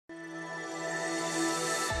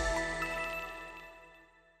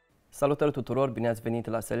Salutări tuturor, bine ați venit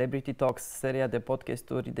la Celebrity Talks, seria de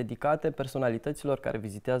podcasturi dedicate personalităților care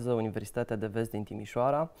vizitează Universitatea de Vest din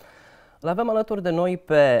Timișoara. Îl avem alături de noi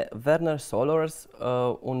pe Werner Sollors,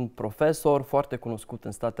 un profesor foarte cunoscut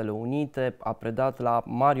în Statele Unite, a predat la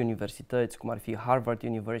mari universități, cum ar fi Harvard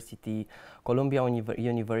University, Columbia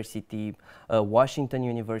University, Washington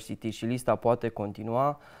University și lista poate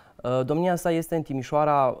continua. Domnia sa este în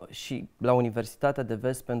Timișoara și la Universitatea de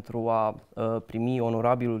Vest pentru a primi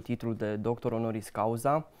onorabilul titlul de doctor honoris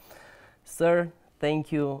causa. Sir, thank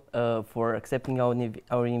you for accepting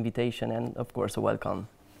our invitation and of course welcome.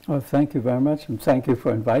 Well, thank you very much and thank you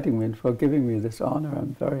for inviting me and for giving me this honor.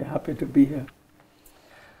 I'm very happy to be here.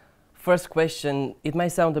 First question, it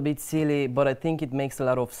might sound a bit silly, but I think it makes a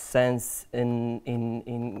lot of sense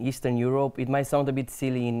in Eastern Europe. It might sound a bit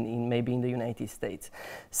silly in maybe in the United States.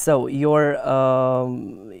 So your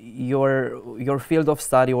field of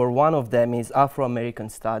study, or one of them, is Afro-American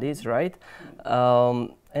studies, right?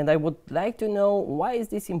 And I would like to know, why is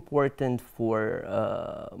this important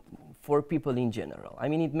for people in general? I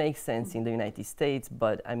mean, it makes sense in the United States,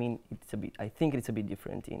 but I mean, I think it's a bit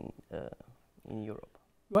different in Europe.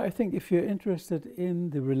 Well, I think if you're interested in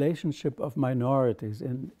the relationship of minorities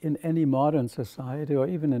in any modern society or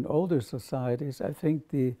even in older societies, I think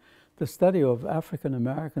the study of African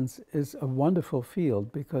Americans is a wonderful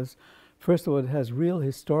field because, first of all, it has real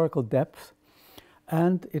historical depth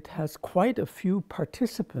and it has quite a few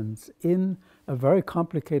participants in a very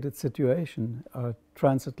complicated situation,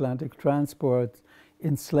 transatlantic transport,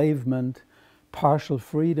 enslavement, partial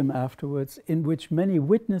freedom afterwards, in which many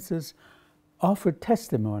witnesses offered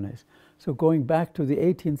testimonies. So going back to the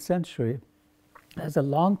 18th century, there's a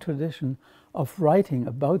long tradition of writing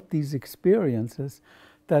about these experiences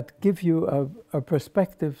that give you a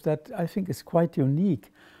perspective that I think is quite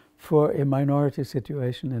unique for a minority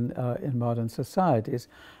situation in modern societies.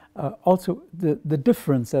 Also, the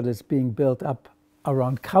difference that is being built up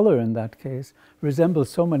around color in that case resembles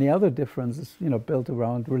so many other differences, you know, built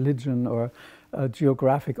around religion or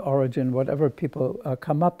geographic origin, whatever people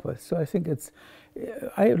come up with. So I think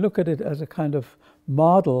I look at it as a kind of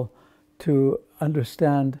model to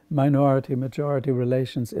understand minority-majority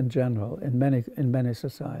relations in general in many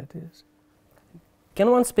societies.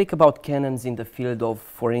 Can one speak about canons in the field of,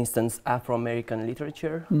 for instance, Afro-American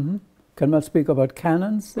literature? Mm-hmm. Can one speak about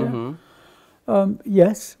canons there? Mm-hmm.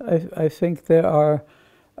 Yes, I think there are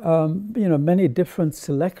many different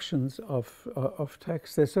selections of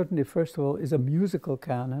texts. There certainly, first of all, is a musical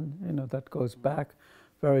canon, that goes back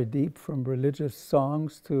very deep from religious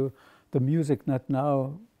songs to the music that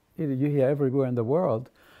now you hear everywhere in the world.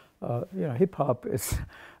 Hip-hop is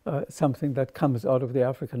something that comes out of the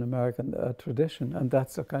African-American tradition, and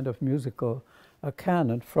that's a kind of musical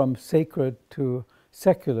canon from sacred to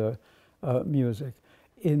secular music.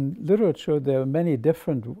 In literature, there are many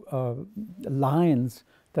different lines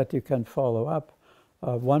that you can follow up.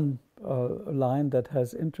 One line that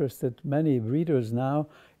has interested many readers now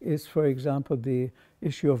is, for example, the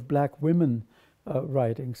issue of black women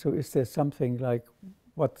writing. So is there something like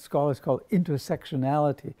what scholars call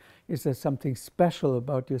intersectionality? Is there something special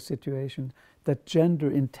about your situation that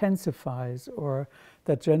gender intensifies or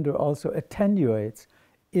that gender also attenuates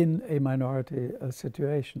in a minority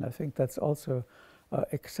situation? I think that's also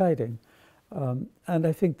exciting. And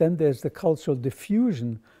I think then there's the cultural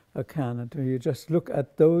diffusion canon. You just look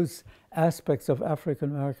at those aspects of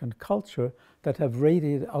African American culture that have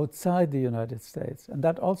radiated outside the United States. And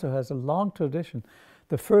that also has a long tradition.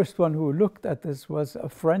 The first one who looked at this was a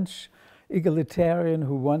French egalitarian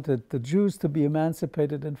who wanted the Jews to be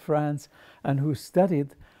emancipated in France and who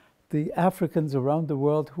studied the Africans around the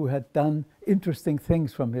world who had done interesting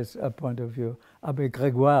things from his point of view. Abbé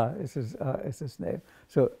Grégoire is his name.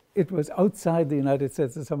 So it was outside the United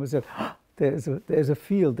States, and someone said, there's a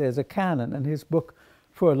field, there's a canon, and his book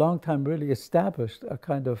for a long time really established a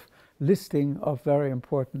kind of listing of very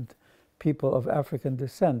important people of African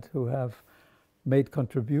descent who have made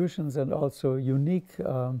contributions and also unique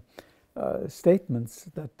statements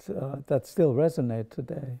that still resonate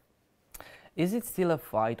today. Is it still a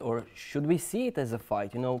fight, or should we see it as a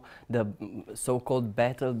fight? The so-called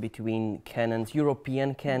battle between canons,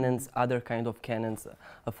 European canons, other kind of canons.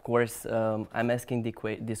 Of course, I'm asking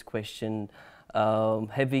this question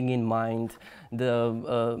having in mind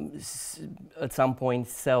the at some point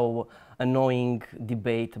so annoying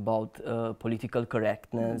debate about political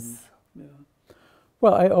correctness. Yeah.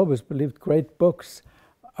 Well, I always believed great books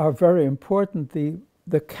are very important.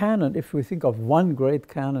 The canon, if we think of one great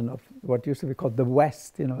canon of what used to be called the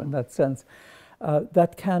West, in that sense,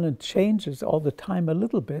 that canon changes all the time a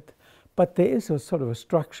little bit, but there is a sort of a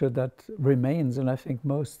structure that remains, and I think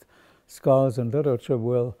most scholars in literature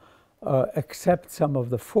will accept some of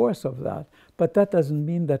the force of that, but that doesn't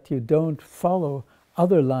mean that you don't follow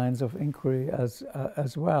other lines of inquiry as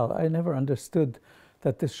well. I never understood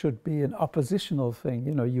that this should be an oppositional thing.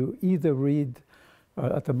 You know, you either read,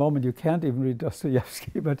 at the moment you can't even read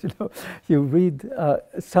Dostoevsky, but you know, you read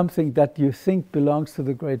something that you think belongs to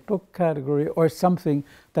the great book category, or something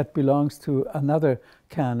that belongs to another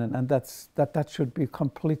canon, and that should be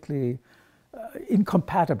completely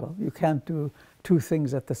incompatible. You can't do two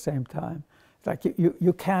things at the same time. Like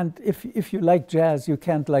you can't, if you like jazz, you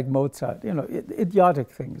can't like Mozart. You know, idiotic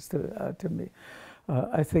things to me.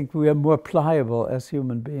 I think we are more pliable as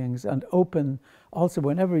human beings and open. Also,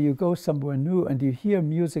 whenever you go somewhere new and you hear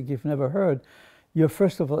music you've never heard, you're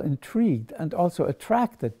first of all intrigued and also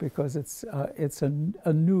attracted, because it's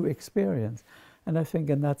a new experience. And I think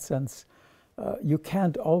in that sense, you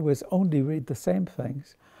can't always only read the same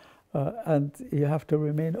things, and you have to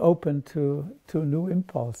remain open to new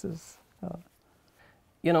impulses.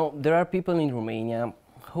 You know, there are people in Romania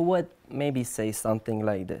who would maybe say something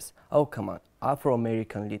like this: "Oh, come on,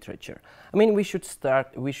 Afro-American literature. I mean, we should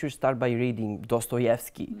start by reading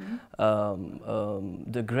Dostoevsky,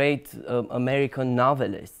 the great American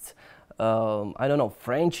novelists. I don't know,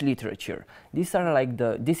 French literature. These are like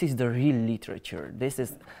this is the real literature. This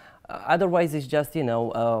is otherwise it's just, you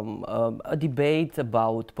know, a debate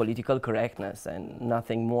about political correctness and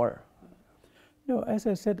nothing more." No, as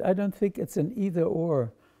I said, I don't think it's an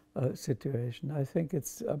either-or situation. I think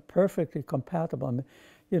it's perfectly compatible. I mean,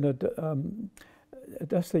 you know,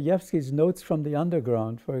 Dostoevsky's Notes from the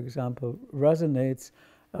Underground, for example, resonates.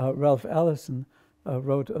 Ralph Ellison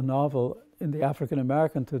wrote a novel in the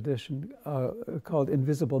African-American tradition called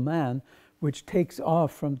Invisible Man, which takes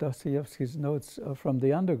off from Dostoevsky's Notes from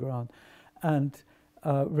the Underground. And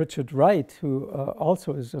Richard Wright, who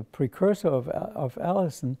also is a precursor of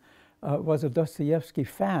Ellison, was a Dostoevsky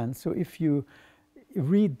fan. So if you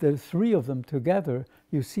read the three of them together,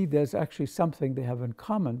 you see there's actually something they have in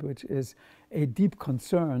common, which is a deep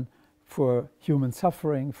concern for human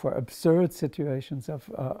suffering, for absurd situations of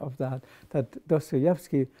that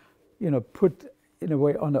Dostoevsky, you know, put in a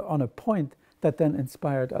way on a point that then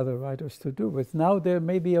inspired other writers to do with. Now there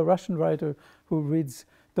may be a Russian writer who reads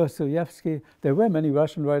Dostoevsky. There were many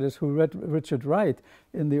Russian writers who read Richard Wright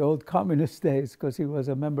in the old communist days, because he was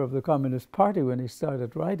a member of the Communist Party when he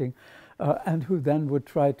started writing, and who then would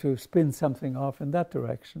try to spin something off in that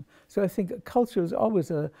direction. So I think culture is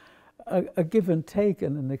always a give and take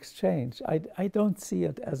and an exchange. I don't see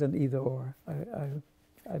it as an either-or.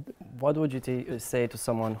 What would you say to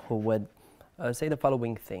someone who would say the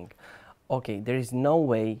following thing? Okay, there is no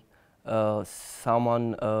way an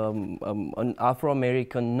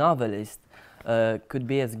Afro-American novelist could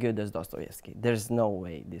be as good as Dostoevsky. There's no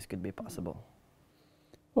way this could be possible.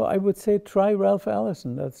 Well, I would say try Ralph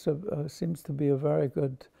Ellison. That seems to be a very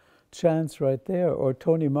good chance right there. Or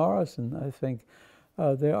Toni Morrison, I think.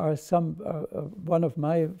 There are some, one of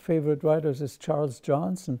my favorite writers is Charles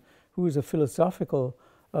Johnson, who is a philosophical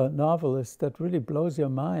novelist that really blows your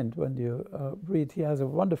mind when you read. He has a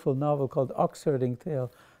wonderful novel called Oxherding Tale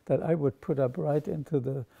that I would put up right into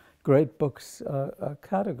the great books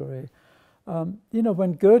category. You know,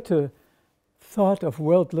 when Goethe thought of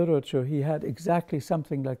world literature, he had exactly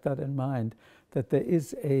something like that in mind, that there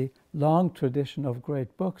is a long tradition of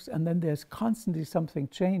great books, and then there's constantly something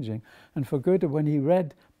changing. And for Goethe, when he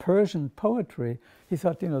read Persian poetry, he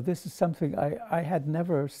thought, you know, this is something I had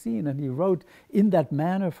never seen, and he wrote in that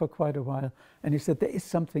manner for quite a while. And he said, there is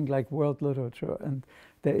something like world literature, and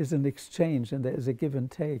there is an exchange, and there is a give and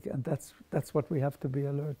take, and that's what we have to be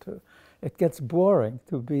alert to. It gets boring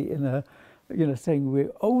to be in a, you know, saying we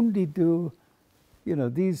only do, you know,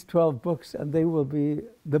 these 12 books, and they will be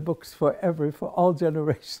the books forever, for all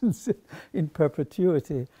generations in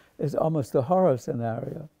perpetuity, is almost a horror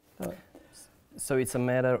scenario. So it's a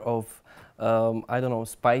matter of, I don't know,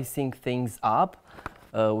 spicing things up.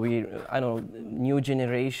 I don't know, new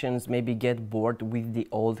generations maybe get bored with the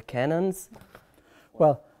old canons.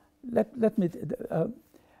 Well, let me.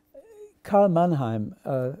 Karl Mannheim,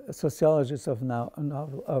 a sociologist of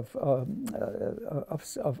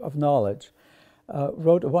knowledge,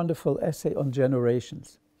 wrote a wonderful essay on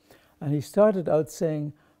generations. And he started out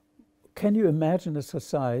saying, can you imagine a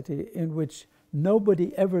society in which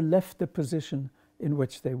nobody ever left the position in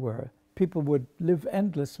which they were? People would live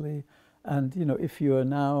endlessly, and you know, if you are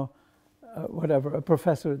now whatever, a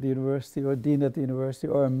professor at the university or a dean at the university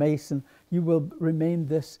or a mason, you will remain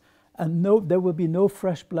this, and there will be no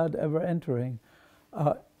fresh blood ever entering.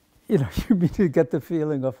 You know, you immediately get the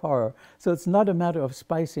feeling of horror. So it's not a matter of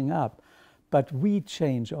spicing up, but we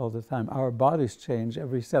change all the time. Our bodies change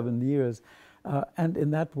every 7 years. And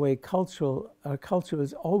in that way, culture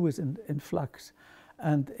is always in flux.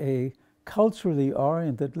 And a culturally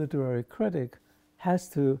oriented literary critic has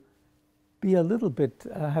to be a little bit,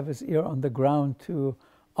 have his ear on the ground too,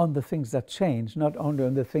 on the things that change, not only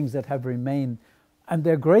on the things that have remained. And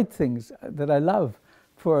they're great things that I love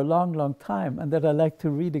for a long, long time and that I like to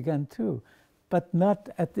read again too, but not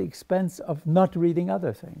at the expense of not reading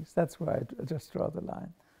other things. That's where I just draw the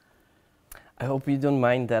line. I hope you don't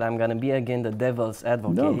mind that I'm going to be again the devil's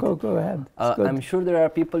advocate. No, go ahead. I'm sure there are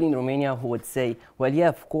people in Romania who would say, well, yeah,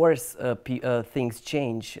 of course things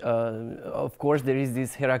change. Of course there is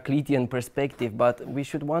this Heraclitean perspective, but we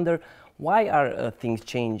should wonder, why are things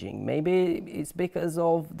changing? Maybe it's because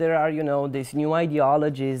of there are, you know, these new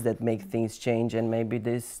ideologies that make things change, and maybe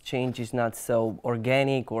this change is not so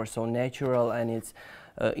organic or so natural, and it's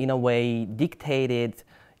in a way dictated,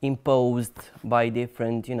 imposed by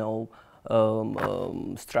different, you know,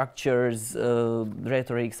 structures,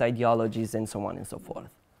 rhetorics, ideologies, and so on and so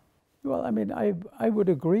forth. Well, I mean, I would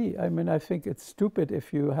agree. I mean, I think it's stupid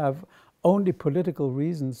if you have only political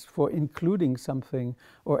reasons for including something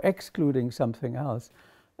or excluding something else.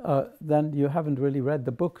 Then you haven't really read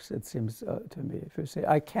the books, it seems to me. If you say,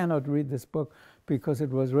 I cannot read this book because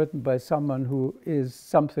it was written by someone who is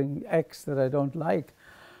something X that I don't like,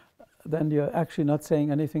 then you're actually not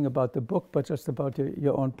saying anything about the book, but just about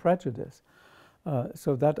your own prejudice.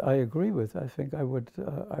 So that I agree with. I think I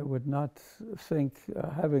would not think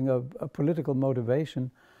having a political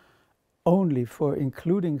motivation only for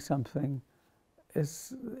including something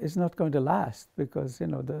is not going to last, because, you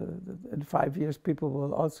know, in 5 years people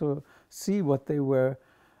will also see what they were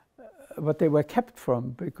kept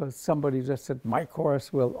from, because somebody just said my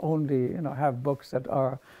course will only, you know, have books that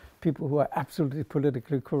are people who are absolutely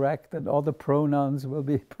politically correct, and all the pronouns will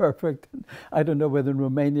be perfect. I don't know whether in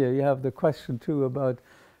Romania you have the question too about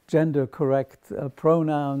gender correct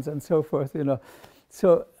pronouns and so forth, you know.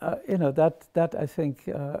 So you know, that I think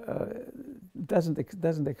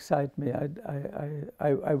doesn't excite me.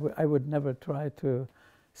 I would never try to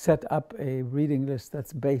set up a reading list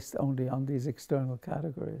that's based only on these external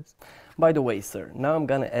categories. By the way, sir, now I'm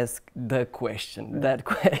gonna ask the question, that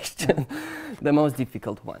question, the most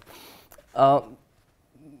difficult one.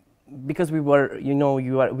 Because we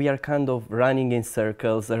are kind of running in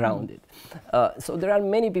circles around it. So there are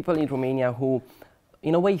many people in Romania who,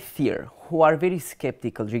 in a way, who are very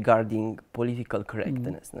skeptical regarding political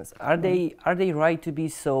correctness. Are they right to be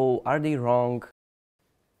so? Are they wrong?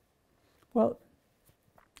 Well,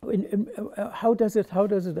 how does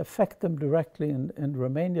it affect them directly in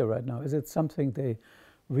Romania right now? Is it something they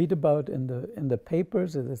read about in the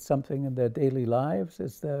papers? Is it something in their daily lives?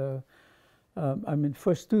 Is there, I mean,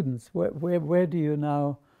 for students, where do you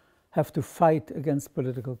now have to fight against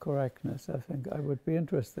political correctness? I think I would be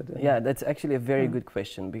interested in. Yeah, that's actually a very good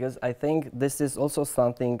question, because I think this is also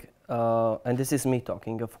something, and this is me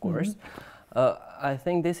talking, of course. I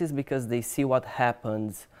think this is because they see what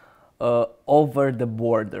happens over the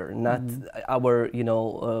border, not our, you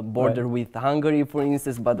know, border with Hungary, for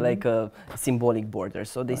instance, but like a symbolic border.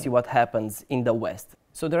 So they see what happens in the West.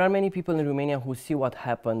 So there are many people in Romania who see what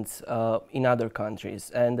happens in other countries,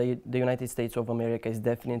 and the United States of America is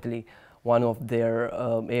definitely one of their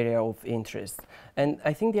area of interest. And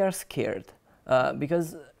I think they are scared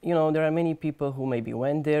because, you know, there are many people who maybe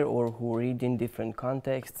went there or who read in different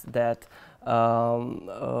contexts that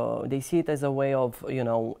they see it as a way of, you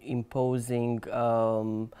know, imposing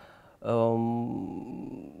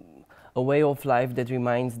a way of life that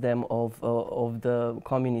reminds them of the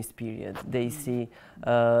communist period. They see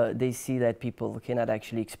that people cannot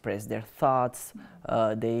actually express their thoughts.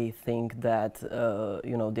 They think that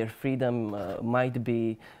you know, their freedom might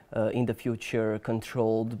be in the future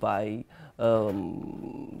controlled by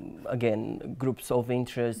again, groups of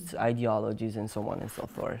interests, ideologies, and so on and so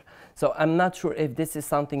forth. So I'm not sure if this is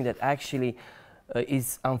something that actually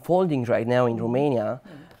is unfolding right now in Romania.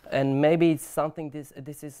 And maybe it's something,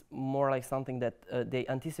 this is more like something that they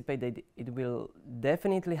anticipate that it will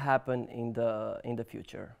definitely happen in the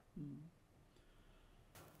future.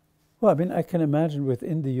 Well, I mean, I can imagine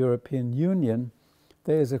within the European Union,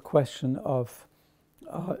 there is a question of,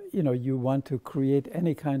 you know, you want to create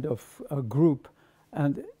any kind of group,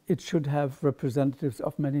 and it should have representatives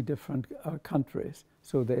of many different countries.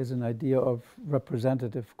 So there is an idea of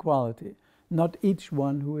representative quality. Not each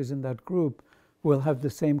one who is in that group will have the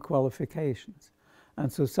same qualifications.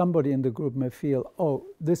 And so somebody in the group may feel, oh,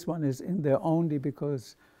 this one is in there only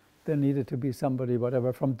because there needed to be somebody,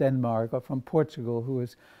 whatever, from Denmark or from Portugal who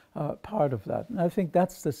is part of that. And I think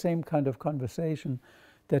that's the same kind of conversation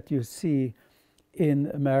that you see in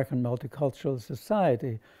American multicultural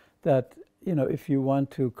society, that if you want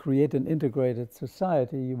to create an integrated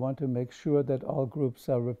society, you want to make sure that all groups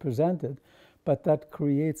are represented, but that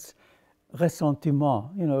creates ressentiment,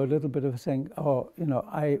 a little bit of saying, oh,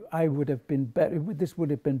 I would have been better, this would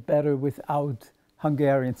have been better without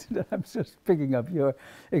Hungarians. I'm just picking up your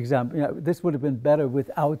example. This would have been better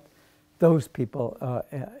without those people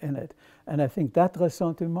in it. And I think that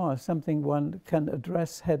ressentiment is something one can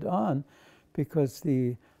address head on, because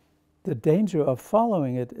the danger of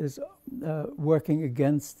following it is working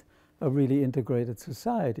against a really integrated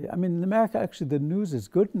society. I mean, in America, actually, the news is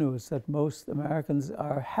good news, that most Americans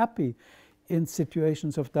are happy in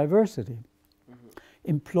situations of diversity. Mm-hmm.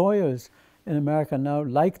 Employers in America now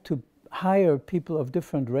like to hire people of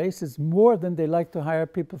different races more than they like to hire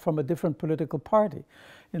people from a different political party.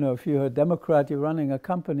 If you're a Democrat, you're running a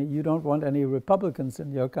company, you don't want any Republicans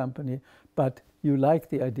in your company, but you like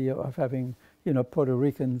the idea of having, Puerto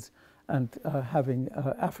Ricans and having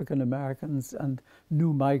African Americans and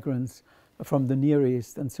new migrants from the Near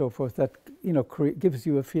East and so forth. That gives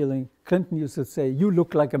you a feeling. Clinton used to say, "You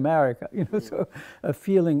look like America." So a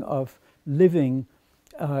feeling of living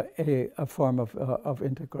a form of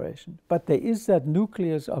integration. But there is that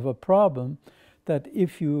nucleus of a problem, that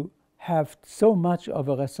if you have so much of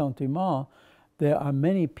a ressentiment, there are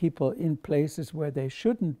many people in places where they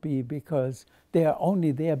shouldn't be because they are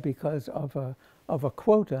only there because of a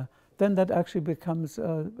quota, then that actually becomes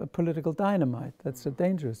a political dynamite. That's a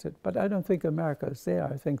dangerous hit. But I don't think America is there.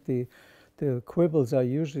 I think the quibbles are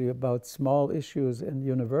usually about small issues in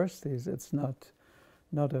universities. It's not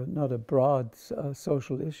a broad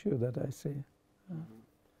social issue that I see.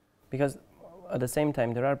 Because at the same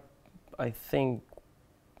time, there are, I think,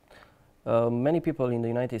 many people in the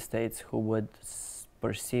United States who would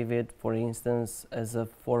perceive it, for instance, as a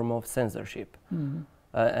form of censorship. Mm-hmm.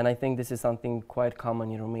 And I think this is something quite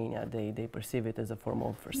common in Romania. They perceive it as a form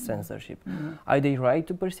of censorship. Mm-hmm. Are they right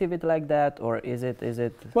to perceive it like that, or is it?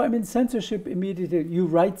 Well, I mean, censorship immediately, you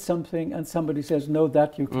write something and somebody says, no,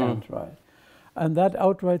 that you can't write. And that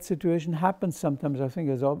outright situation happens sometimes, I think,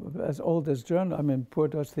 as old as journal. I mean, poor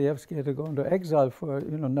Dostoevsky had to go into exile for,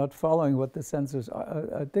 not following what the censors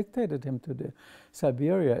dictated him to do.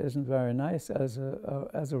 Siberia isn't very nice as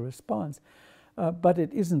a response. But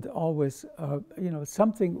it isn't always,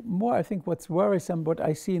 something more. I think what's worrisome, what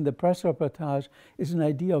I see in the press reportage, is an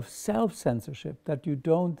idea of self-censorship, that you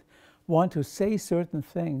don't want to say certain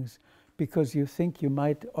things because you think you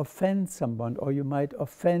might offend someone, or you might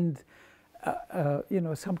offend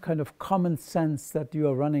some kind of common sense that you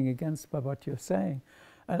are running against by what you're saying.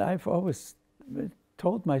 And I've always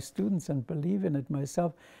told my students, and believe in it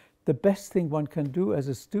myself, the best thing one can do as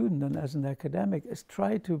a student and as an academic is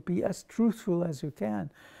try to be as truthful as you can.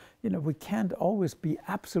 We can't always be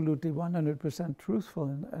absolutely 100% truthful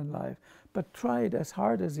in life, but try it as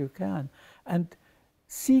hard as you can, and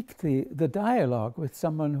seek the dialogue with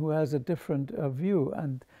someone who has a different view,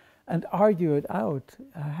 and argue it out,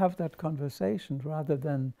 have that conversation, rather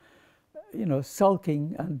than,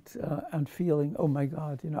 sulking and feeling, oh my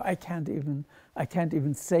God, I can't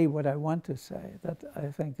even say what I want to say. That, I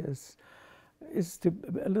think, is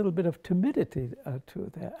a little bit of timidity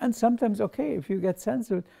to there. And sometimes, okay, if you get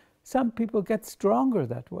censored, some people get stronger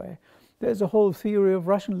that way. There's a whole theory of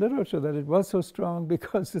Russian literature that it was so strong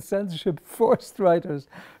because the censorship forced writers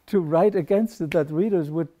to write against it, that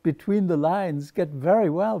readers would, between the lines, get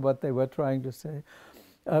very well what they were trying to say.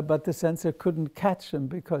 But the censor couldn't catch them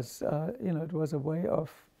because, it was a way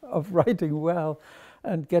of writing well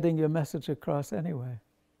and getting your message across anyway.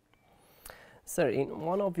 Sir, in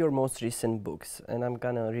one of your most recent books, and I'm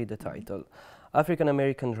going to read the title, African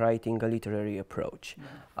American Writing, a Literary Approach.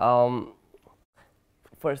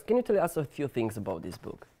 First, can you tell us a few things about this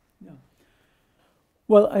book? Yeah.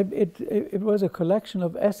 Well, it was a collection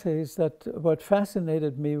of essays that what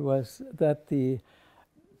fascinated me was that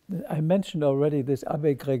I mentioned already this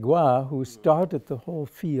Abbé Grégoire, who started the whole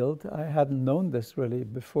field. I hadn't known this really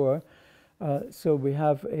before. So we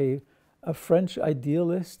have a French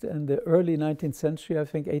idealist in the early 19th century, I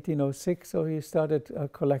think 1806, so he started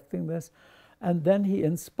collecting this. And then he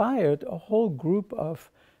inspired a whole group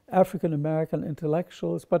of African-American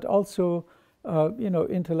intellectuals, but also,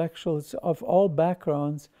 intellectuals of all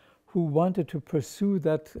backgrounds who wanted to pursue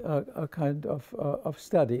that kind of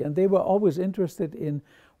study. And they were always interested in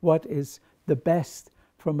what is the best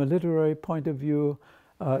from a literary point of view,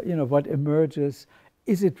 what emerges.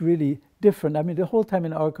 Is it really different? I mean, the whole time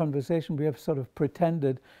in our conversation, we have sort of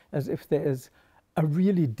pretended as if there is a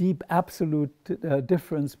really deep, absolute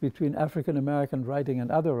difference between African-American writing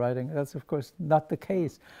and other writing. That's, of course, not the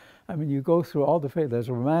case. I mean, you go through all the phases. There's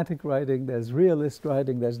romantic writing, there's realist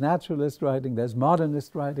writing, there's naturalist writing, there's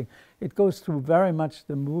modernist writing. It goes through very much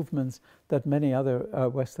the movements that many other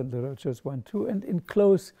Western literatures went through, and in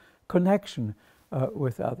close connection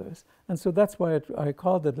with others. And so that's why I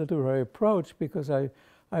call it literary approach, because I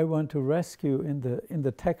want to rescue in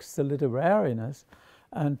the text the literariness,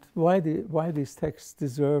 and why these texts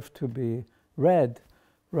deserve to be read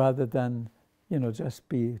rather than, you know, just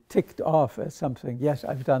be ticked off as something. Yes,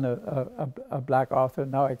 I've done a black author,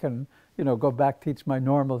 now I can, you know, go back, teach my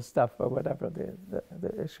normal stuff, or whatever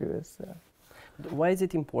the issue is. Why is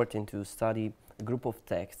it important to study a group of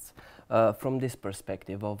texts from this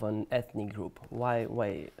perspective of an ethnic group? Why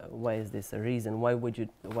is this a reason? Why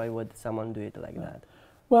would someone do it like that?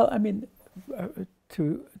 Well, I mean,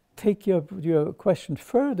 to take your question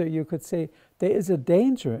further, you could say there is a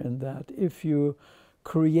danger in that if you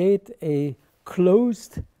create a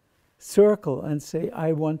closed circle and say,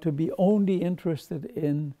 I want to be only interested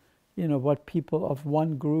in, you know, what people of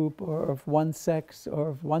one group or of one sex or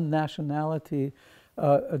of one nationality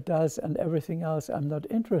does, and everything else I'm not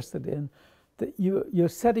interested in, that you're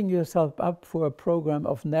setting yourself up for a program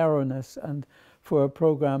of narrowness and for a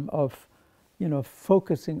program of, you know,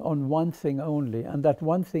 focusing on one thing only, and that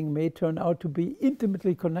one thing may turn out to be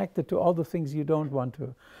intimately connected to all the things you don't want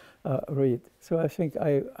to read. So I think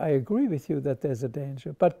I agree with you that there's a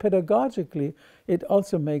danger. But pedagogically, it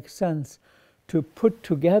also makes sense to put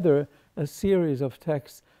together a series of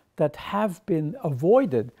texts that have been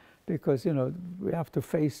avoided, because, you know, we have to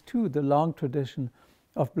face too the long tradition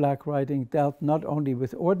of black writing dealt not only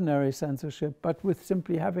with ordinary censorship, but with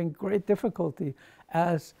simply having great difficulty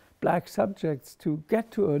as black subjects to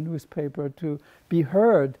get to a newspaper, to be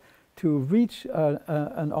heard, to reach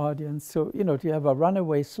an audience. So, you know, to have a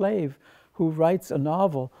runaway slave who writes a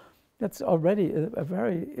novel, that's already a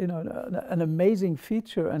very, you know, an amazing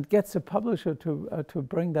feature, and gets a publisher to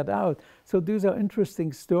bring that out. So these are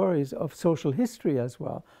interesting stories of social history as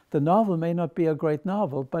well. The novel may not be a great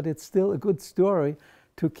novel, but it's still a good story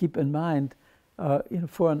to keep in mind, you know,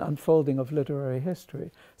 for an unfolding of literary history.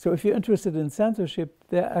 So if you're interested in censorship,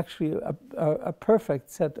 they're actually a perfect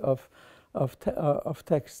set of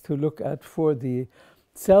texts to look at for the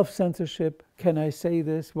self-censorship. Can I say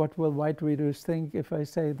this? What will white readers think if I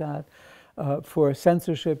say that? For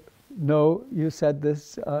censorship, no, you said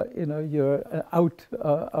this, you know, you're out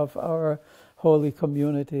of our holy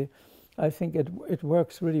community. I think it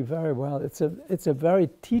works really very well. It's a very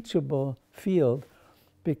teachable field,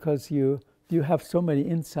 because you have so many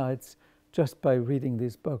insights just by reading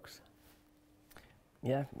these books.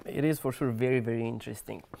 Yeah, it is for sure very, very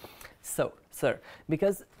interesting. So, sir,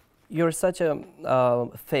 because you're such a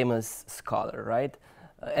famous scholar, right?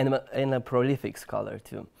 And a prolific scholar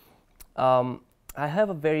too. I have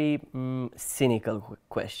a very cynical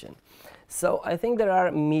question. So I think there are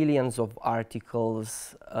millions of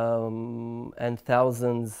articles and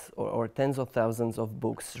thousands or tens of thousands of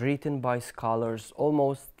books written by scholars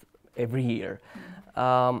almost every year.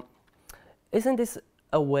 Isn't this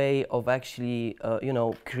a way of actually, you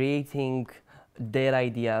know, creating their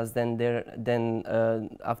ideas, then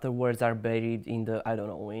afterwards are buried in the, I don't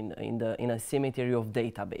know, in a cemetery of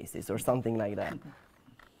databases or something like that?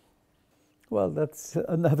 Well, that's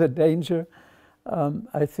another danger.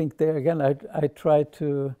 I think there again, I try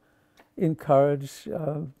to encourage,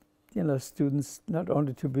 you know, students not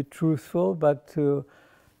only to be truthful, but to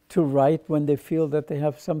write when they feel that they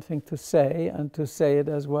have something to say, and to say it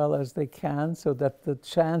as well as they can, so that the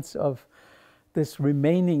chance of this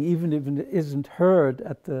remaining, even if it isn't heard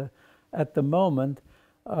at the moment,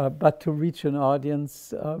 but to reach an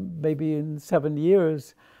audience maybe in 7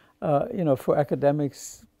 years. You know, for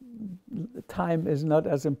academics, time is not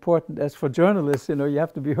as important as for journalists. You know, you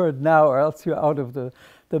have to be heard now, or else you're out of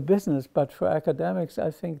the business. But for academics,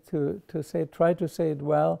 I think try to say it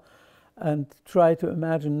well, and try to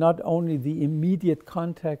imagine not only the immediate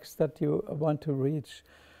context that you want to reach.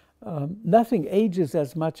 Nothing ages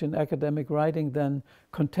as much in academic writing than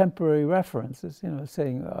contemporary references, you know,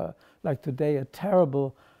 saying, like today, a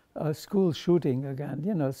terrible school shooting again,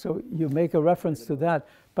 you know, so you make a reference to that,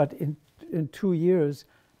 but in 2 years,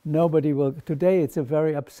 nobody will. Today, it's a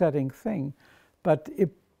very upsetting thing, but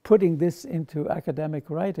putting this into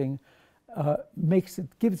academic writing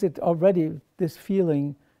gives it already this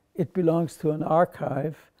feeling. It belongs to an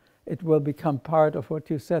archive. It will become part of what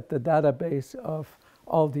you said, the database of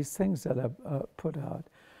all these things that are put out.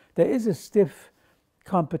 There is a stiff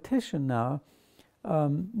competition now.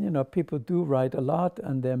 You know, people do write a lot,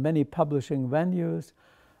 and there are many publishing venues,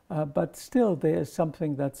 but still there is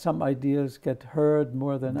something that some ideas get heard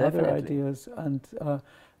more than Definitely. other ideas,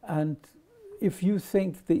 and if you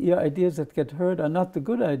think the ideas that get heard are not the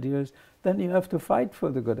good ideas, then you have to fight for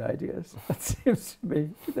the good ideas. That seems to me,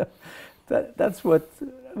 that's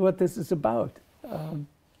what this is about.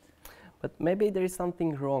 But maybe there is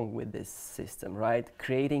something wrong with this system, right?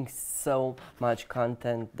 Creating so much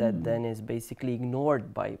content that then is basically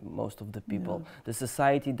ignored by most of the people. Yeah. The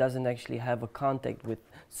society doesn't actually have a contact with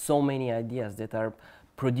so many ideas that are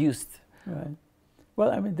produced. Right.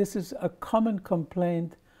 Well, I mean, this is a common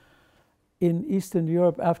complaint in Eastern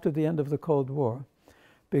Europe after the end of the Cold War,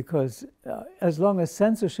 because as long as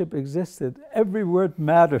censorship existed, every word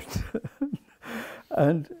mattered.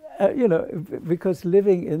 And you know, because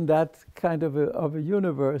living in that kind of a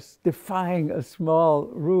universe, defying a small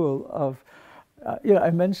rule of, you know,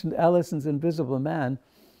 I mentioned Allison's Invisible Man,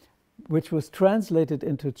 which was translated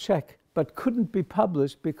into Czech, but couldn't be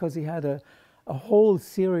published because he had a whole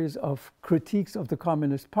series of critiques of the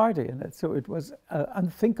Communist Party in it. So it was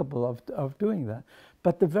unthinkable of doing that.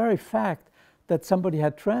 But the very fact that somebody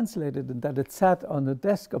had translated and that it sat on the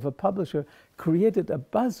desk of a publisher created a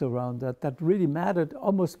buzz around that really mattered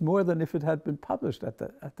almost more than if it had been published at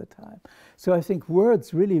the time. So I think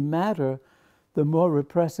words really matter the more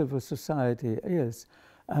repressive a society is.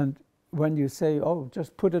 And when you say, oh,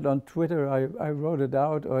 just put it on Twitter, I wrote it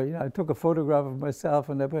out, or you know, I took a photograph of myself,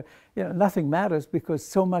 and you know, nothing matters because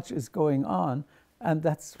so much is going on. And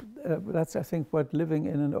that's I think, what living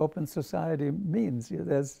in an open society means. You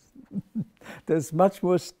know, there's much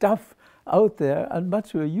more stuff out there, and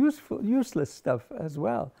much more useless stuff as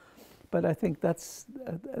well. But I think that's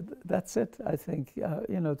it. I think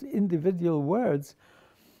you know, the individual words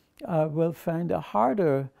will find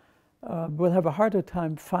will have a harder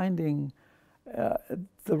time finding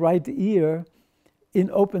the right ear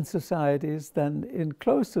in open societies than in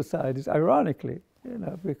closed societies, ironically. You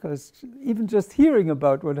know, because even just hearing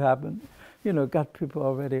about what happened, you know, got people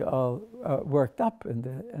already all worked up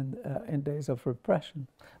in days of repression.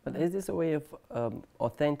 But is this a way of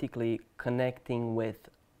authentically connecting with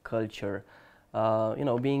culture? You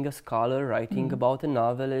know, being a scholar, writing about a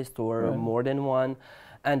novelist or more than one,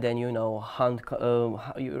 and then, you know,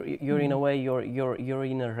 you're in a way you're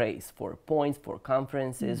in a race for points, for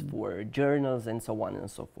conferences, for journals, and so on and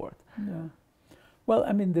so forth. Yeah. Well,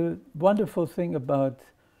 I mean, the wonderful thing about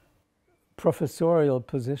professorial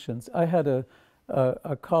positions, I had a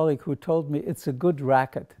colleague who told me it's a good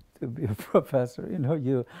racket to be a professor. You know,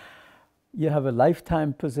 you have a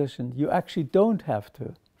lifetime position. You actually don't have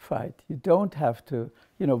to fight. You don't have to,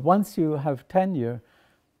 you know, once you have tenure,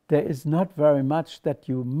 there is not very much that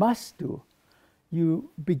you must do.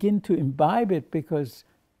 You begin to imbibe it because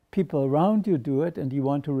people around you do it, and you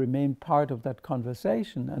want to remain part of that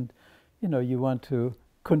conversation. And you know, you want to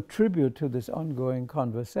contribute to this ongoing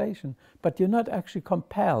conversation, but you're not actually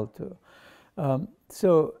compelled to.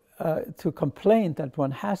 So to complain that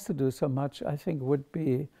one has to do so much, I think would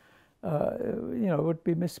be, you know, would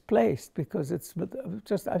be misplaced, because it's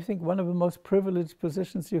just, I think, one of the most privileged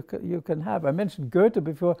positions you can have. I mentioned Goethe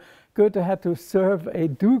before. Goethe had to serve a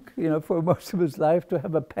duke, you know, for most of his life, to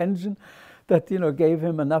have a pension that, you know, gave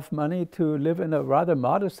him enough money to live in a rather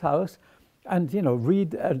modest house, and you know,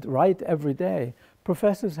 read and write every day.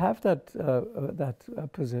 Professors have that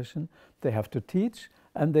position. They have to teach,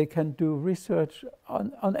 and they can do research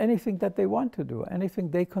on anything that they want to do, anything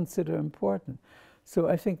they consider important. So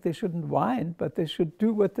I think they shouldn't whine, but they should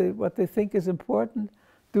do what they think is important,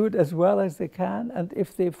 do it as well as they can, and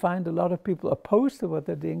if they find a lot of people opposed to what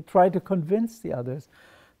they're doing, try to convince the others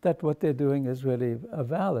that what they're doing is really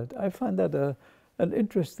valid. I find that an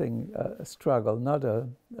interesting struggle, not a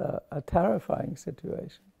terrifying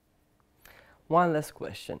situation. One last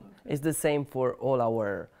question. It's the same for all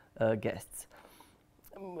our guests.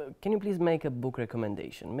 Can you please make a book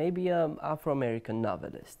recommendation? Maybe an Afro-American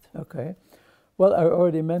novelist. Okay. Well, I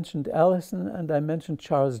already mentioned Allison, and I mentioned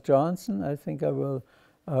Charles Johnson. I think I will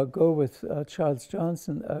go with Charles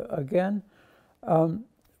Johnson again.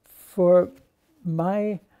 For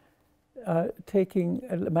my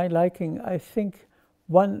liking, I think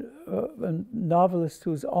one novelist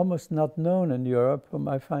who's almost not known in Europe, whom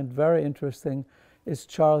I find very interesting, is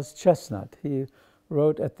Charles Chesnutt. He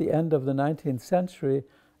wrote at the end of the 19th century,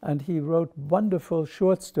 and he wrote wonderful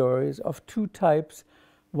short stories of two types.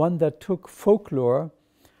 One that took folklore,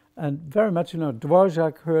 and very much, you know,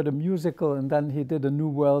 Dvorak heard a musical, and then he did a New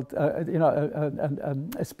World, you know,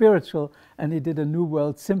 a spiritual, and he did a New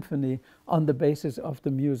World symphony on the basis of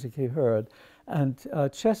the music he heard. And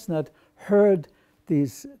Chesnutt heard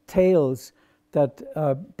these tales that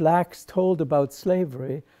blacks told about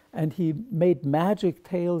slavery, and he made magic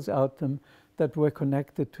tales out of them that were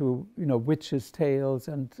connected to, you know, witches' tales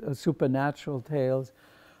and supernatural tales.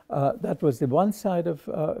 That was the one side of,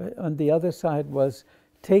 and the other side was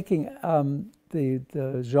taking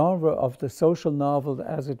the genre of the social novel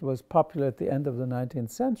as it was popular at the end of the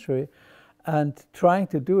 19th century and trying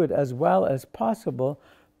to do it as well as possible,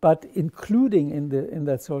 but including in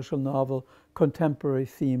that social novel contemporary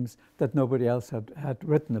themes that nobody else had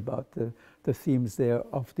written about, the themes there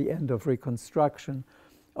of the end of Reconstruction,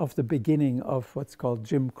 of the beginning of what's called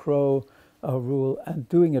Jim Crow rule, and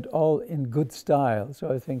doing it all in good style.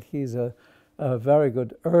 So I think he's a very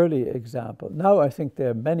good early example. Now I think there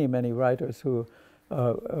are many, many writers who,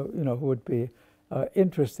 who would be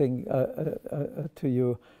interesting to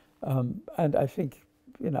you, and I think,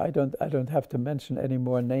 I don't have to mention any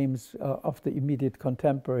more names of the immediate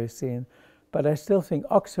contemporary scene, but I still think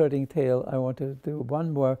Oxherding Tale. I want to do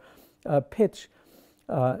one more pitch.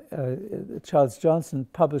 Charles Johnson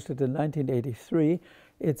published it in 1983.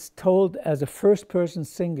 It's told as a first-person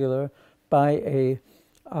singular by a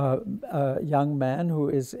young man who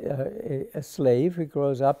is a slave. He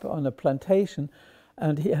grows up on a plantation,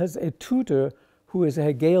 and he has a tutor who is a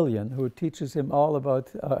Hegelian, who teaches him all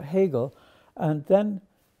about Hegel. And then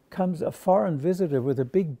comes a foreign visitor with a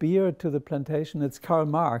big beard to the plantation. It's Karl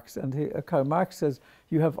Marx, and Karl Marx says,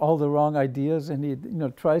 "You have all the wrong ideas," and he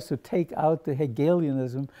tries to take out the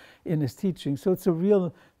Hegelianism in his teaching. So it's a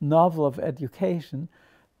real novel of education,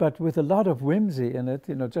 but with a lot of whimsy in it,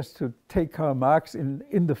 just to take Karl Marx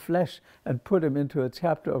in the flesh and put him into a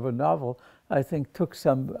chapter of a novel, I think took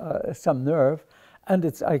some nerve. And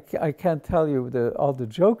I can't tell you all the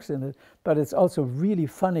jokes in it, but it's also really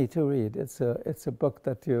funny to read. It's a book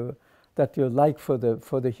that you like for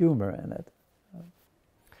the humor in it.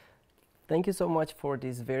 Thank you so much for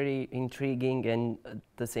this very intriguing and at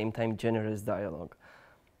the same time generous dialogue.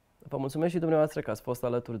 Vă mulțumesc și dumneavoastră că ați fost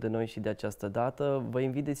alături de noi și de această dată. Vă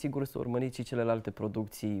invit desigur să urmăriți și celelalte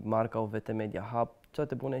producții marca OVT Media Hub.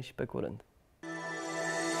 Toate bune și pe curând!